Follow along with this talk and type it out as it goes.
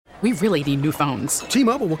We really need new phones.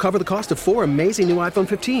 T-Mobile will cover the cost of 4 amazing new iPhone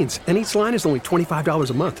 15s, and each line is only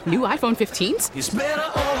 $25 a month. New iPhone 15s? It's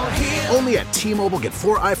better over here. Only at T-Mobile, get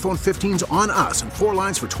 4 iPhone 15s on us and 4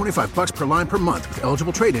 lines for $25 per line per month with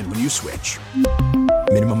eligible trade-in when you switch.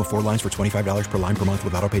 Minimum of 4 lines for $25 per line per month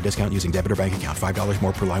with autopay discount using debit or bank account. $5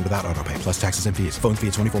 more per line without autopay, plus taxes and fees. Phone fee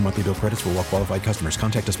at 24 monthly bill credits for well-qualified customers.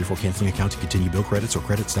 Contact us before canceling account to continue bill credits or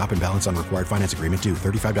credit stop and balance on required finance agreement due.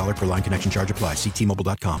 $35 per line connection charge applies. See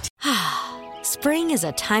T-Mobile.com. Spring is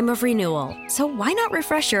a time of renewal, so why not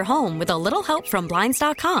refresh your home with a little help from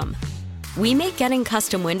Blinds.com? We make getting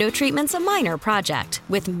custom window treatments a minor project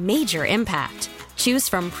with major impact. Choose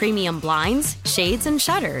from premium blinds, shades, and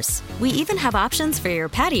shutters. We even have options for your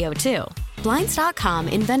patio, too. Blinds.com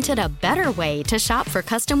invented a better way to shop for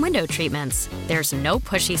custom window treatments. There's no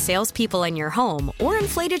pushy salespeople in your home or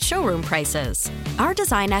inflated showroom prices. Our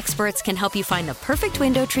design experts can help you find the perfect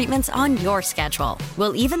window treatments on your schedule.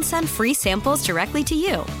 We'll even send free samples directly to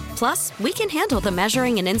you. Plus, we can handle the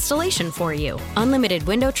measuring and installation for you. Unlimited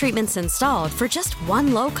window treatments installed for just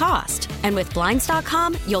one low cost. And with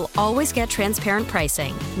Blinds.com, you'll always get transparent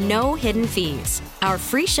pricing. No hidden fees. Our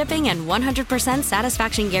free shipping and 100%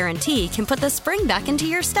 satisfaction guarantee can put the spring back into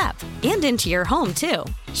your step and into your home, too.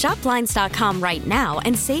 Shop Blinds.com right now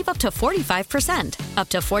and save up to 45%. Up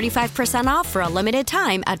to 45% off for a limited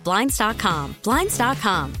time at Blinds.com.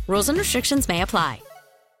 Blinds.com. Rules and restrictions may apply.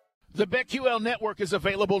 The BetQL network is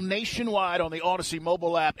available nationwide on the Odyssey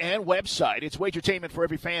mobile app and website. It's wagertainment for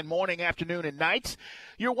every fan, morning, afternoon, and night.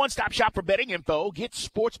 Your one-stop shop for betting info. Get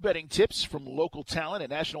sports betting tips from local talent and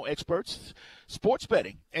national experts. Sports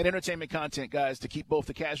betting and entertainment content, guys, to keep both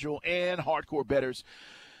the casual and hardcore bettors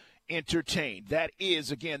entertained. That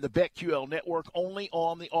is, again, the BetQL network, only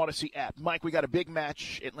on the Odyssey app. Mike, we got a big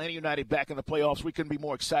match. Atlanta United back in the playoffs. We couldn't be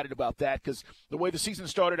more excited about that because the way the season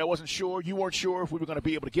started, I wasn't sure. You weren't sure if we were going to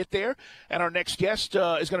be able to get there. And our next guest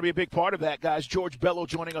is going to be a big part of that, guys. George Bello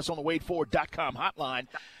joining us on the WadeFord.com hotline.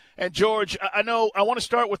 And, George, I want to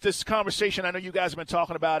start with this conversation. I know you guys have been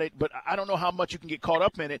talking about it, but I don't know how much you can get caught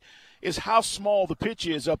up in it, is how small the pitch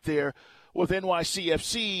is up there with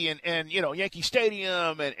NYCFC and Yankee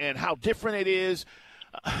Stadium and how different it is.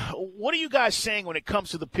 What are you guys saying when it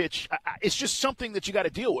comes to the pitch? It's just something that you got to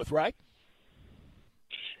deal with, right?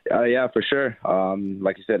 Yeah, for sure.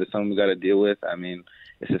 Like you said, it's something we got to deal with. I mean,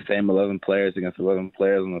 it's the same 11 players against 11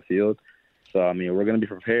 players on the field. So, I mean, we're going to be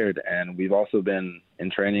prepared. And we've also been in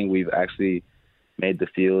training. We've actually made the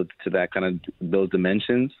field to that kind of those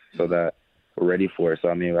dimensions so that we're ready for it. So,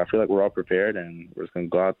 I mean, I feel like we're all prepared, and we're just going to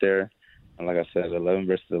go out there. And like I said, 11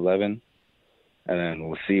 versus 11, and then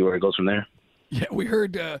we'll see where it goes from there. Yeah, we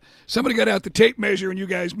heard somebody got out the tape measure, and you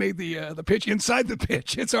guys made the pitch inside the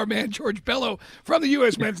pitch. It's our man George Bello from the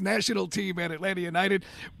U.S. men's national team at Atlanta United.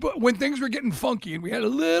 But when things were getting funky and we had a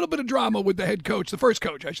little bit of drama with the head coach, the first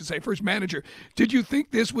coach, I should say, first manager, did you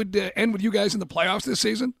think this would end with you guys in the playoffs this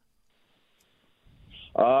season?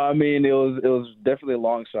 I mean, it was definitely a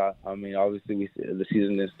long shot. I mean, obviously the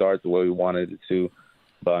season didn't start the way we wanted it to.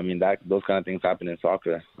 But, I mean, those kind of things happen in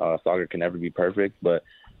soccer. Soccer can never be perfect. But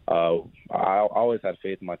I always had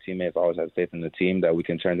faith in my teammates. I always had faith in the team that we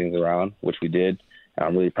can turn things around, which we did. And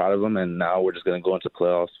I'm really proud of them. And now we're just going to go into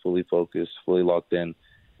playoffs fully focused, fully locked in.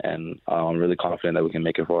 And I'm really confident that we can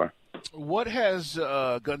make it far. What has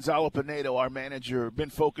Gonzalo Pinedo, our manager,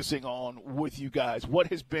 been focusing on with you guys? What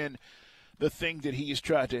has been the thing that he has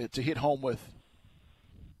tried to hit home with?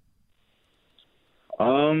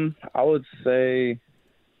 I would say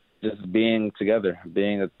just being together,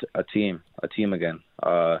 being a team again.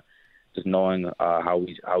 Just knowing how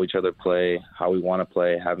each other play, how we want to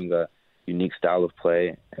play, having a unique style of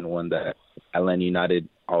play, and one that Atlanta United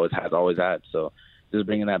always had. So just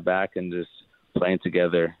bringing that back and just playing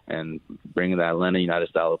together and bringing that Atlanta United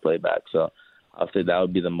style of play back. So I'll say that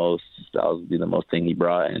would be the most thing he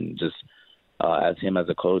brought, and just as him as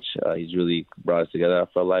a coach, he's really brought us together, I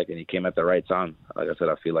felt like, and he came at the right time, like I said,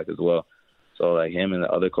 I feel like as well. So, like, him and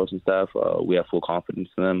the other coaching staff, we have full confidence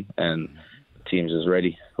in them, and the team's just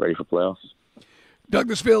ready for playoffs.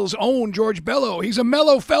 Douglasville's own George Bello. He's a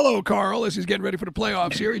mellow fellow, Carl, as he's getting ready for the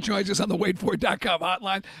playoffs here. He joins us on the WadeFord.com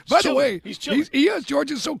hotline. By the way,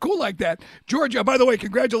 George is so cool like that. George, by the way,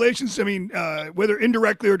 congratulations. I mean, whether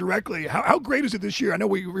indirectly or directly, how great is it this year? I know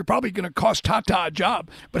we're probably going to cost Tata a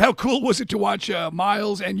job, but how cool was it to watch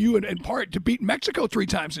Miles and you in part to beat Mexico 3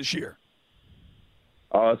 times this year?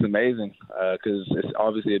 Oh, it's amazing because it's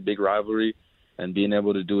obviously a big rivalry, and being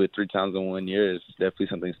able to do it 3 times in 1 year is definitely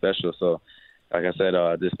something special. So, like I said,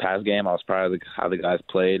 this past game, I was proud of how the guys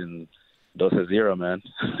played, and 2-0, man.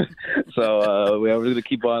 So we're going to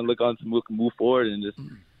keep on, look on to move forward, and just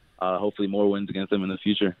hopefully more wins against them in the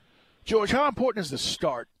future. George, how important is the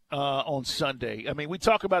start on Sunday? I mean, we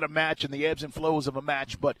talk about a match and the ebbs and flows of a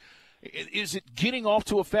match, but is it getting off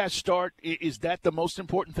to a fast start? Is that the most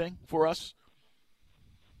important thing for us?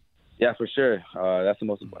 Yeah, for sure. That's the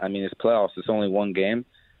most. I mean, it's playoffs. It's only one game,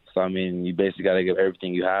 so I mean, you basically got to give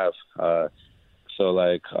everything you have. So,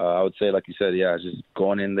 I would say, like you said, yeah, just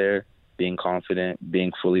going in there, being confident,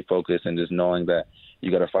 being fully focused, and just knowing that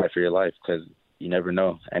you got to fight for your life because you never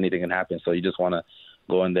know. Anything can happen. So you just want to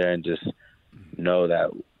go in there and just know that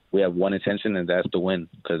we have one intention, and that's to win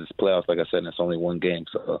because it's playoffs, like I said, and it's only one game.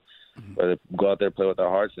 So go out there, play with our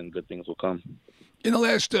hearts, and good things will come. In the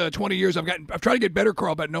last 20 years, I've tried to get better,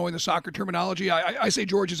 Carl, about knowing the soccer terminology. I say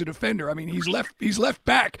George is a defender. I mean, he's left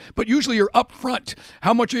back, but usually you're up front.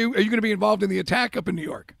 How much are you going to be involved in the attack up in New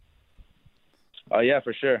York? Yeah,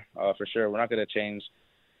 for sure. We're not going to change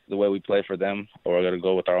the way we play for them, or we're going to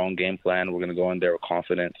go with our own game plan. We're going to go in there with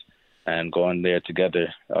confidence and go in there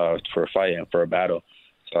together for a fight and for a battle.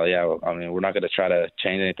 So, yeah, I mean, we're not going to try to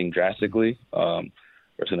change anything drastically. We're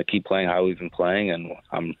just going to keep playing how we've been playing, and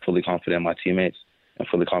I'm fully confident in my teammates and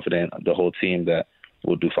fully confident in the whole team that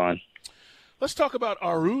we'll do fine. Let's talk about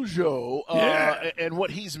Araujo and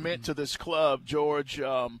what he's meant to this club, George.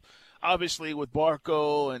 Obviously with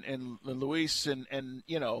Barco and Luis and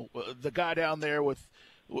you know, the guy down there with,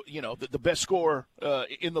 you know, the best scorer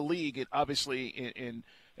in the league, and obviously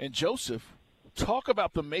in Joseph. Talk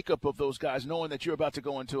about the makeup of those guys, knowing that you're about to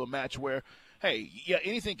go into a match where, hey, yeah,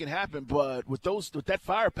 anything can happen, but with that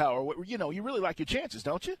firepower, you know, you really like your chances,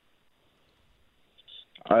 don't you?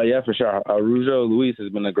 Yeah, for sure. Araujo Luis has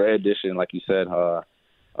been a great addition, like you said.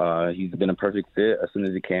 He's been a perfect fit. As soon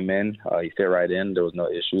as he came in, he fit right in. There was no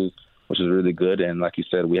issues, which is really good. And like you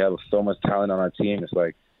said, we have so much talent on our team.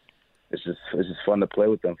 It's just fun to play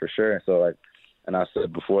with them for sure. And so and I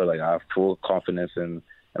said before, I have full confidence in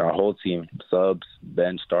our whole team, subs,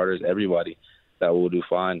 bench, starters, everybody, that we'll do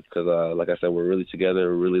fine. Because like I said, we're really together,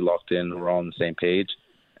 we're really locked in, we're all on the same page,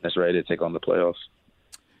 and it's ready to take on the playoffs.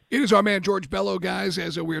 It is our man, George Bello, guys,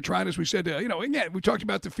 as we were trying, as we said, again, we talked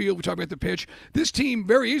about the field, we talked about the pitch. This team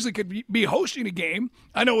very easily could be hosting a game.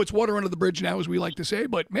 I know it's water under the bridge now, as we like to say,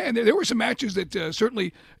 but, man, there were some matches that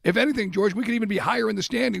certainly, if anything, George, we could even be higher in the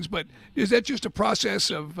standings. But is that just a process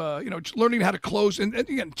of, learning how to close, and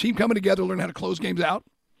again, team coming together, learning how to close games out?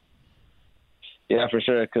 Yeah, for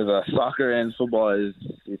sure, because soccer and football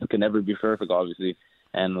can never be perfect, obviously.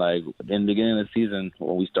 And, in the beginning of the season,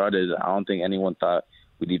 when we started, I don't think anyone thought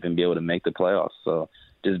we'd even be able to make the playoffs. So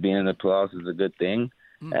just being in the playoffs is a good thing.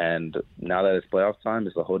 And now that it's playoff time,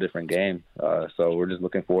 it's a whole different game. So we're just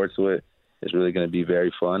looking forward to it. It's really going to be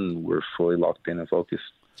very fun. We're fully locked in and focused.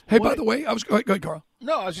 Hey, by the way, go ahead, Carl.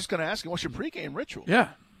 No, I was just going to ask you, what's your pregame ritual? Yeah.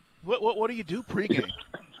 What do you do pregame?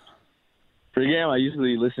 Pregame, I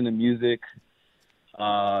usually listen to music.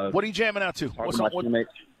 What are you jamming out to? What's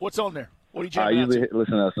on there? What are you jamming out to? I usually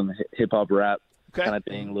listen to some hip-hop rap. Okay. Kind of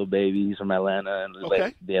thing, Lil Babies from Atlanta and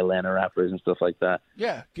the Atlanta rappers and stuff like that.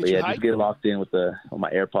 Yeah, just get locked in with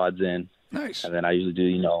my AirPods in. Nice. And then I usually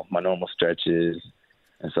do, my normal stretches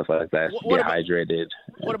and stuff like that. Get hydrated.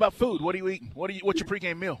 What about food? What are you eating? What's your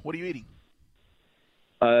pregame meal? What are you eating?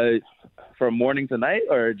 From morning to night,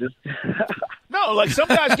 or just? No, some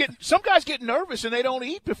guys get nervous and they don't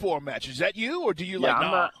eat before a match. Is that you, or do you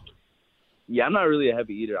I'm not really a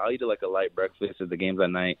heavy eater. I'll eat a light breakfast at the games at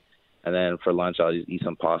night. And then for lunch, I'll just eat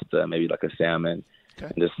some pasta, maybe a salmon,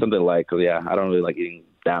 and just something I don't really like eating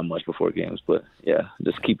that much before games. But yeah, I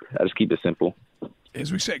just keep it simple.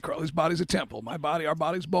 As we say, Carl, his body's a temple. Our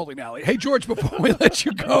body's bowling alley. Hey, George, before we let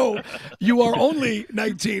you go, you are only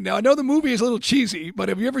 19. Now, I know the movie is a little cheesy, but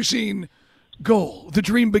have you ever seen Goal, The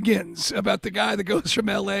Dream Begins, about the guy that goes from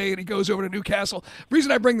L.A. and he goes over to Newcastle? The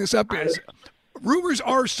reason I bring this up is rumors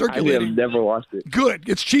are circulating. I've never watched it. Good.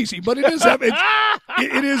 It's cheesy, but it does have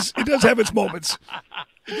it does have its moments.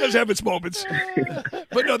 It does have its moments.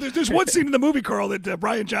 But no, there's one scene in the movie, Carl, that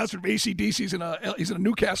Brian Johnson from AC/DC he's in a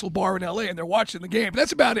Newcastle bar in L.A. and they're watching the game.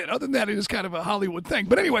 That's about it. Other than that, it is kind of a Hollywood thing.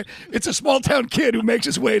 But anyway, it's a small-town kid who makes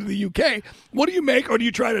his way to the U.K. What do you make, or do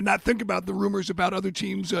you try to not think about the rumors about other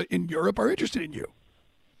teams in Europe are interested in you?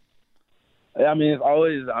 I mean, it's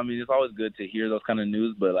always good to hear those kind of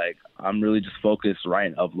news, but I'm really just focused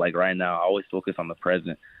right now. I always focus on the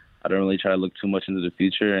present. I don't really try to look too much into the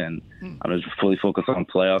future, and I'm just fully focused on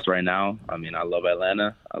playoffs right now. I mean, I love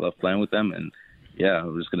Atlanta. I love playing with them, and yeah,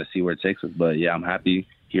 we're just gonna see where it takes us. But yeah, I'm happy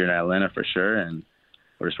here in Atlanta for sure, and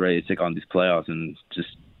we're just ready to take on these playoffs and just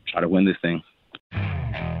try to win this thing.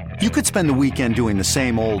 You could spend the weekend doing the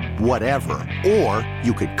same old whatever, or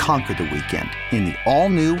you could conquer the weekend in the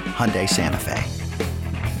all-new Hyundai Santa Fe.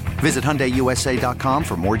 Visit HyundaiUSA.com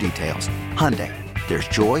for more details. Hyundai, There's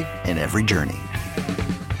joy in every journey.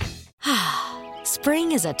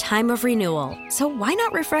 Spring is a time of renewal, so why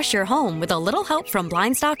not refresh your home with a little help from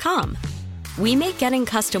Blinds.com? We make getting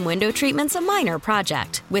custom window treatments a minor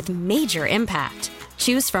project with major impact.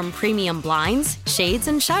 Choose from premium blinds, shades,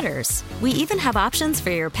 and shutters. We even have options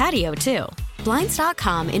for your patio, too.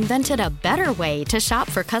 Blinds.com invented a better way to shop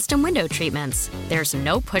for custom window treatments. There's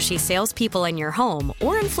no pushy salespeople in your home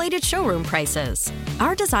or inflated showroom prices.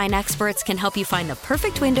 Our design experts can help you find the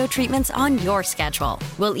perfect window treatments on your schedule.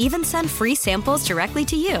 We'll even send free samples directly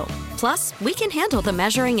to you. Plus, we can handle the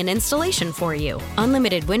measuring and installation for you.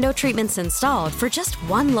 Unlimited window treatments installed for just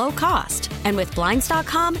one low cost. And with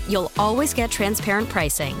Blinds.com, you'll always get transparent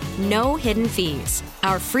pricing. No hidden fees.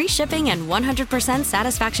 Our free shipping and 100%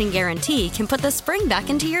 satisfaction guarantee can put the spring back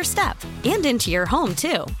into your step and into your home,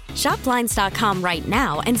 too. Shop Blinds.com right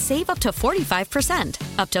now and save up to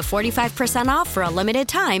 45%. Up to 45% off for a limited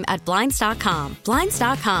time at Blinds.com.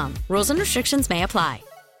 Blinds.com. Rules and restrictions may apply.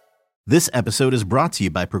 This episode is brought to you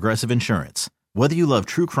by Progressive Insurance. Whether you love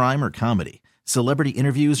true crime or comedy, celebrity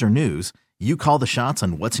interviews or news, you call the shots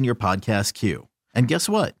on what's in your podcast queue. And guess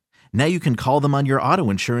what? Now you can call them on your auto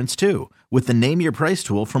insurance, too, with the Name Your Price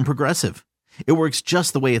tool from Progressive. It works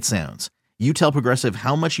just the way it sounds. You tell Progressive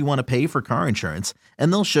how much you want to pay for car insurance,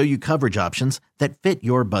 and they'll show you coverage options that fit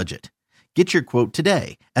your budget. Get your quote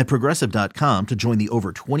today at Progressive.com to join the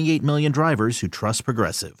over 28 million drivers who trust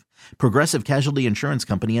Progressive. Progressive Casualty Insurance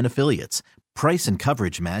Company and Affiliates. Price and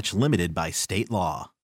coverage match limited by state law.